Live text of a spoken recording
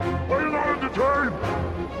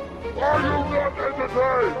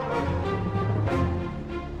Hey!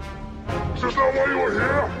 Is this not why you were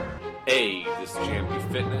here? Hey, this is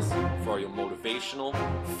JMB Fitness for all your motivational,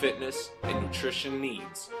 fitness, and nutrition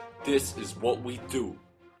needs. This is what we do.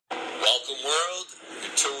 Welcome, world.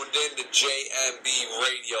 You're tuned in to JMB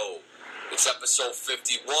Radio. It's episode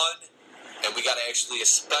 51, and we got actually a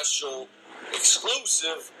special,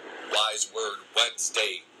 exclusive Wise Word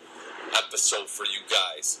Wednesday episode for you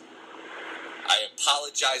guys. I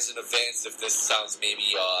apologize in advance if this sounds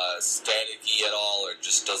maybe staticky at all or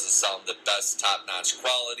just doesn't sound the best top-notch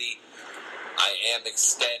quality. I am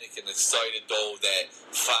ecstatic and excited, though, that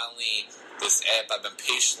finally this app I've been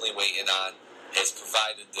patiently waiting on has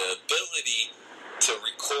provided the ability to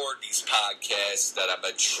record these podcasts that I've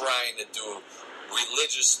been trying to do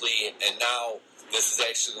religiously, and now this is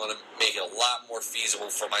actually going to make it a lot more feasible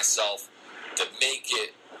for myself to make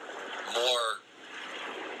it more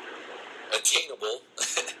attainable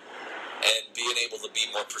and being able to be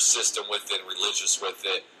more persistent with it, religious with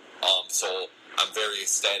it. So I'm very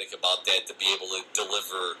ecstatic about that, to be able to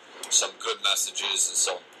deliver some good messages and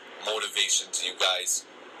some motivation to you guys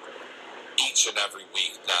each and every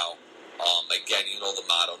week now. Again, you know the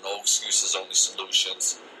motto, no excuses, only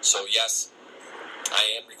solutions. So yes,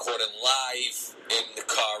 I am recording live in the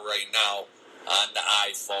car right now on the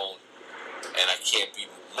iPhone, and I can't be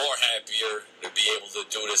more happier to be able to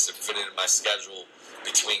do this and fit it in my schedule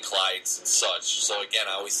between clients and such. So again,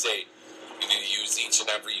 I always say you need to use each and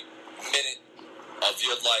every minute of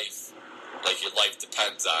your life like your life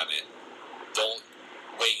depends on it. Don't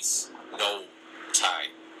waste no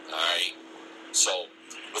time, alright? So,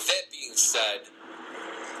 with that being said,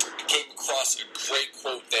 I came across a great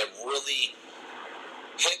quote that really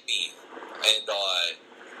hit me and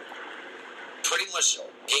pretty much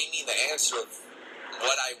gave me the answer of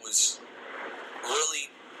what I was really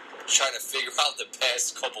trying to figure out the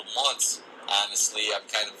past couple months. Honestly, I'm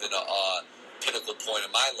kind of in a pinnacle point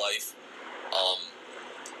in my life,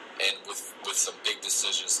 and with some big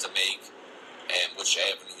decisions to make and which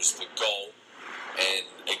avenues to go. And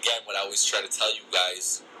again, what I always try to tell you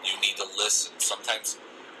guys, you need to listen. Sometimes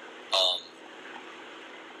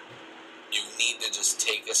you need to just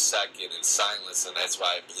take a second in silence, and that's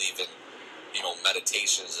why I believe in,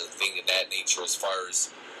 meditations and things of that nature, as far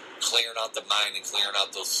as clearing out the mind and clearing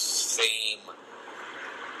out those same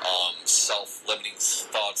self-limiting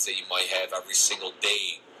thoughts that you might have every single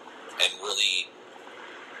day, and really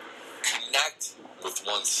connect with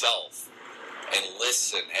oneself and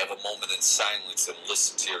listen, have a moment in silence and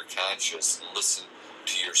listen to your conscience and listen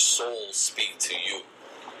to your soul speak to you.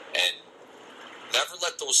 And never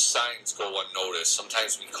let those signs go unnoticed.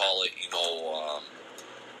 Sometimes we call it,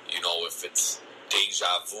 if it's deja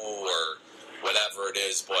vu or whatever it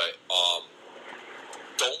is, but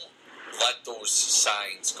don't let those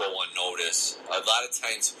signs go unnoticed. A lot of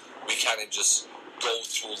times we kind of just go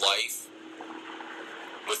through life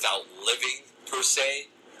without living, per se,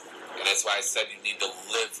 and that's why I said you need to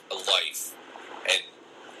live a life and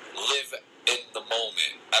live in the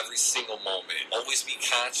moment, every single moment. Always be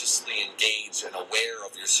consciously engaged and aware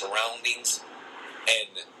of your surroundings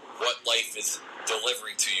and what life is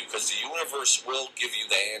delivering to you, because the universe will give you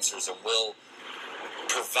the answers and will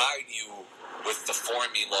provide you with the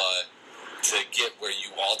formula to get where you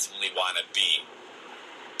ultimately want to be.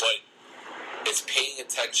 But it's paying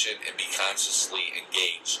attention and be consciously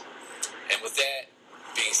engaged. And with that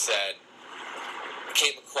being said, I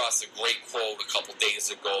came across a great quote a couple days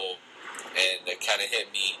ago, and it kind of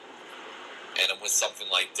hit me, and it went something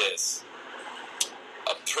like this: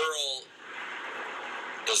 a pearl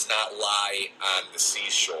does not lie on the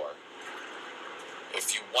seashore.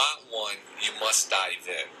 If you want one, you must dive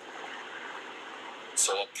in.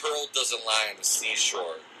 So a pearl doesn't lie on the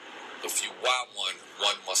seashore. If you want one,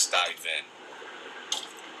 one must dive in.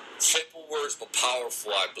 Simple words, but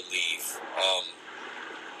powerful, I believe.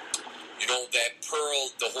 That pearl,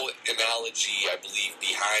 the whole analogy, I believe,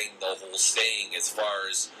 behind the whole saying, as far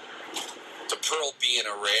as the pearl being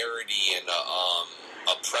a rarity and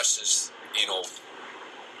a precious,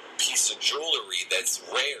 piece of jewelry that's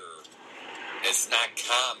rare, it's not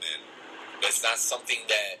common, it's not something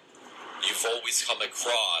that you've always come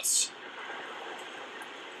across.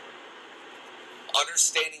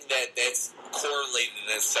 Understanding that that's correlated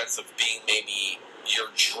in a sense of being maybe your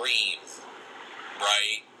dream,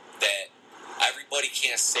 right? That everybody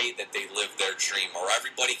can't say that they live their dream, or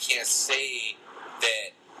everybody can't say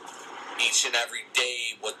that each and every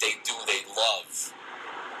day what they do they love.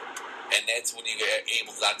 And that's when you get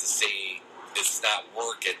able not to say it's not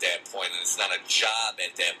work at that point, and it's not a job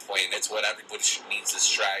at that point. And that's what everybody needs to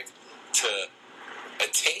strive to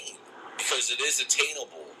attain, because it is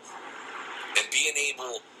attainable. and being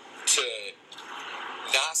able to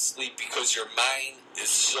not sleep because your mind is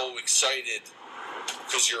so excited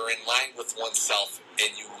because you're in line with oneself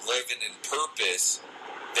and you living in purpose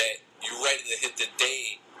that you're ready to hit the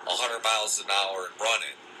day 100 miles an hour and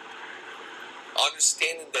running.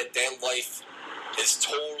 Understanding that life is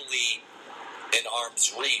totally in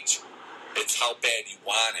arm's reach. It's how bad you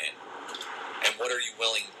want it. And what are you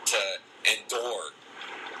willing to endure?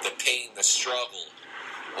 The pain, the struggle.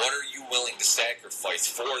 What are you willing to sacrifice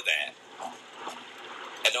for that?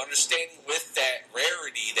 And understanding with that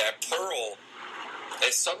rarity, that pearl,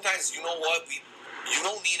 that sometimes, you know what, you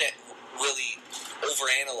don't need to really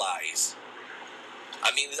overanalyze.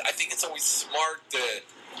 I mean, I think it's always smart to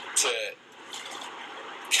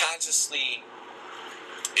consciously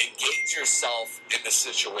engage yourself in the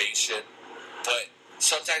situation, but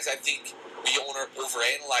sometimes I think we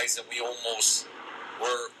overanalyze and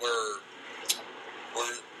we're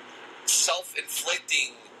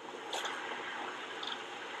self-inflicting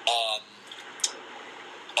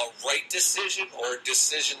a right decision or a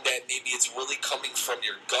decision that maybe it's really coming from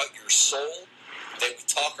your gut, your soul, that we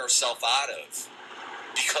talk ourselves out of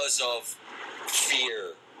because of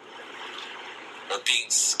fear or being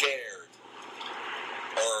scared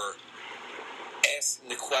or asking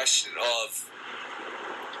the question of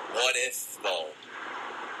what if though,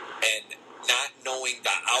 and not knowing the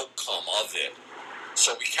outcome of it.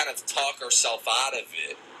 So we kind of talk ourselves out of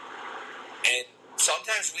it. And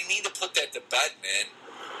sometimes we need to put that to bed, man,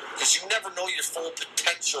 because you never know your full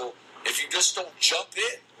potential if you just don't jump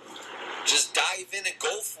in. Just dive in and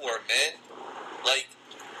go for it, man. Like,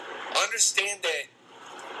 understand that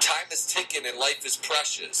time is ticking and life is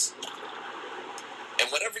precious. And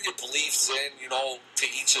whatever your beliefs in, you know, to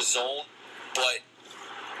each his own. But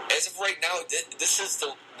as of right now, this is the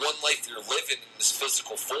one life you're living in this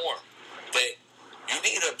physical form. That you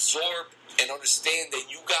need to absorb and understand that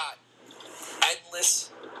you got endless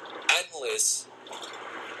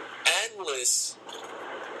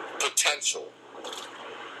potential.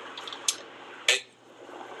 And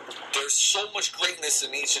there's so much greatness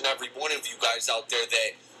in each and every one of you guys out there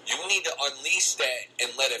that you need to unleash that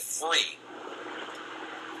and let it free.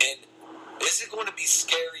 And is it going to be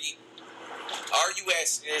scary? Are you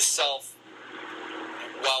asking yourself,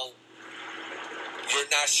 well, you're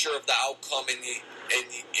not sure of the outcome and you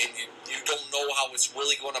don't know how it's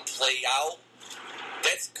really going to play out?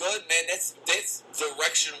 That's good, man. That's the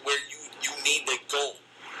direction where you need to go.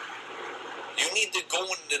 You need to go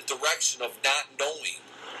in the direction of not knowing.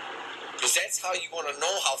 Because that's how you're going to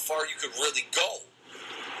know how far you could really go.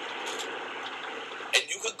 And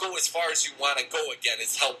you could go as far as you want to go. Again,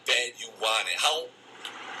 it's how bad you want it. How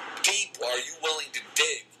deep are you willing to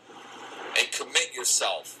dig and commit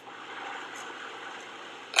yourself?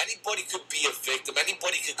 Anybody could be a victim.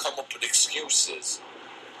 Anybody could come up with excuses.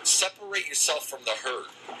 Separate yourself from the herd.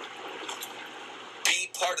 Be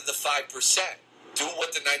part of the 5%. Do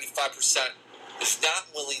what the 95% is not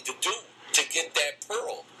willing to do to get that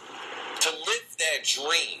pearl. To live that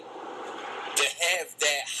dream. To have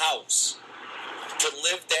that house. To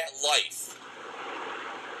live that life.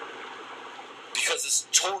 Because it's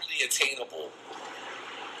totally attainable.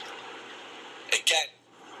 Again,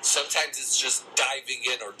 sometimes it's just diving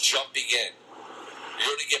in or jumping in.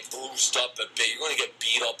 You're going to get bruised up a bit. You're going to get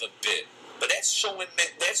beat up a bit. But that's showing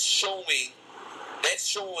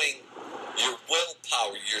your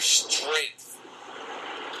willpower, your strength.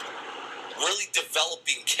 Really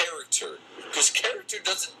developing character. Because character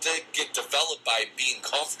doesn't get developed by being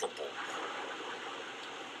comfortable.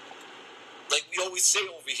 Like we always say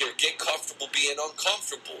over here, get comfortable being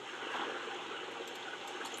uncomfortable.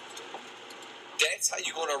 That's how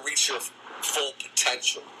you're going to reach your full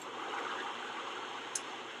potential.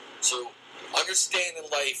 So, understand in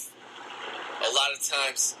life, a lot of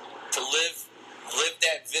times, to live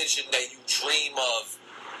that vision that you dream of,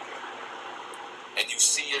 and you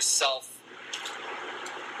see yourself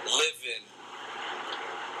living,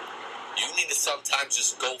 you need to sometimes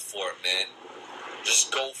just go for it, man.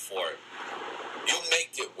 Just go for it. You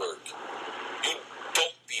make it work. You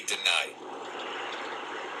don't be denied.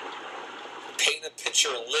 Paint a picture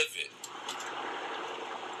and live it.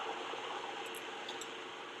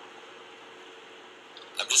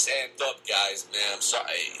 I'm just amped up, guys, man. I'm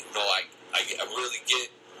sorry. You know, I really get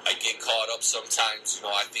caught up sometimes. You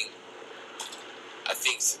know, I think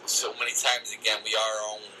so many times, again, we are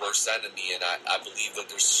our own worst enemy, and I believe that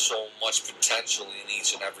there's so much potential in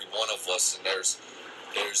each and every one of us, and there's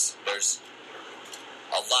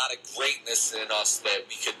a lot of greatness in us that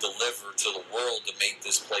we could deliver to the world to make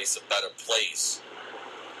this place a better place.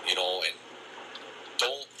 You know, and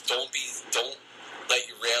don't let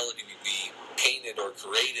your reality be or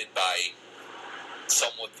created by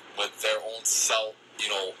someone with their own self,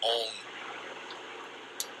 own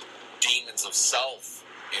demons of self,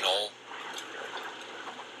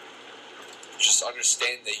 Just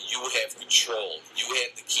understand that you have control. You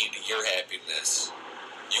have the key to your happiness.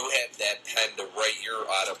 You have that pen to write your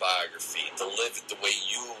autobiography, to live it the way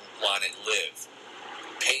you want it lived.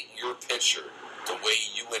 Paint your picture the way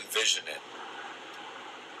you envision it.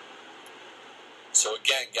 So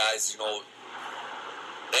again, guys,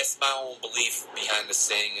 that's my own belief behind the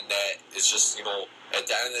saying, and that is just, at the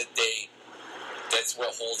end of the day, that's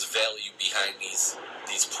what holds value behind these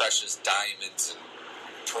precious diamonds and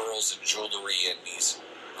pearls and jewelry and these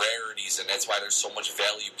rarities, and that's why there's so much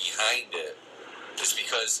value behind it. Is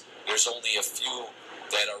because there's only a few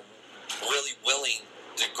that are really willing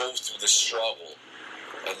to go through the struggle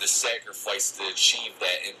and the sacrifice to achieve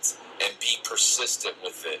that and be persistent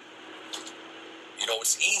with it.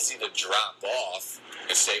 It's easy to drop off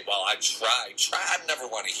and say, well, I tried. I never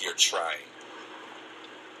want to hear trying.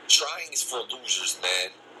 Trying is for losers,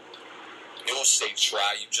 man. You don't say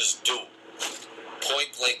try, you just do.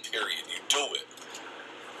 Point blank, period. You do it.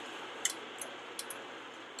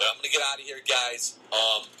 But I'm going to get out of here, guys.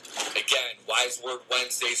 Again, Wise Word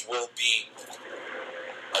Wednesdays will be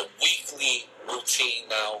a weekly routine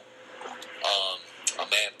now. I'm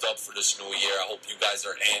amped up for this new year. I hope you guys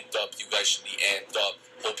are amped up. You guys should be amped up.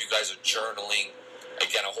 Hope you guys are journaling.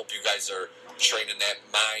 Again, I hope you guys are training that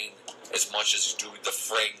mind as much as you do the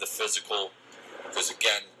frame, the physical. Because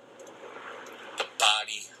again, the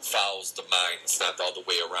body follows the mind. It's not the other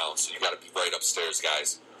way around. So you got to be right upstairs,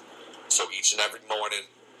 guys. So each and every morning,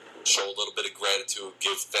 show a little bit of gratitude,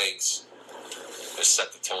 give thanks, and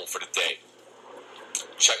set the tone for the day.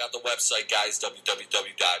 Check out the website, guys,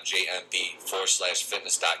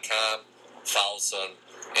 www.jmb/fitness.com. Follow us on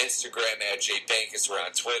Instagram @jbankus. We're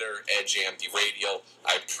on Twitter @jmbradio.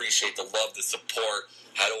 I appreciate the love, the support.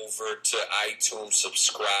 Head over to iTunes,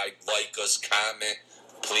 subscribe, like us, comment.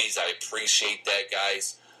 Please, I appreciate that,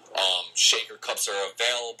 guys. Shaker cups are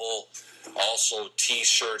available. Also,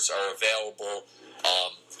 T-shirts are available.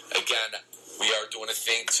 Again, we are doing a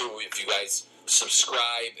thing, too. If you guys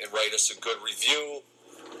subscribe and write us a good review,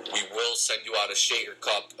 we will send you out a Shaker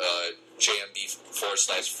Cup,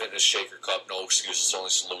 JMB/Fitness Shaker Cup. No excuses, only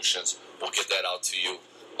solutions. We'll get that out to you.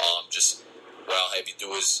 What I'll have you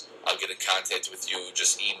do is I'll get in contact with you.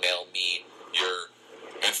 Just email me your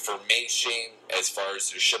information as far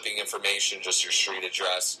as your shipping information, just your street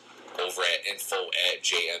address over at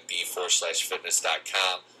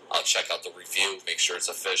info@jmb/fitness.com. I'll check out the review, make sure it's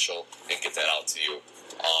official, and get that out to you.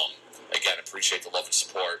 Again, appreciate the love and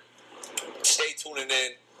support. Stay tuning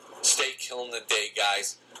in. Stay killing the day,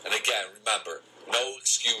 guys. And again, remember, no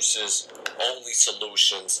excuses, only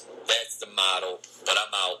solutions. That's the motto. But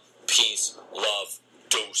I'm out. Peace, love,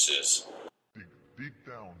 deuces. Dig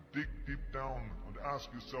deep down and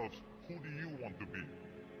ask yourselves, who do you want to be?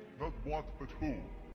 Not what, but who.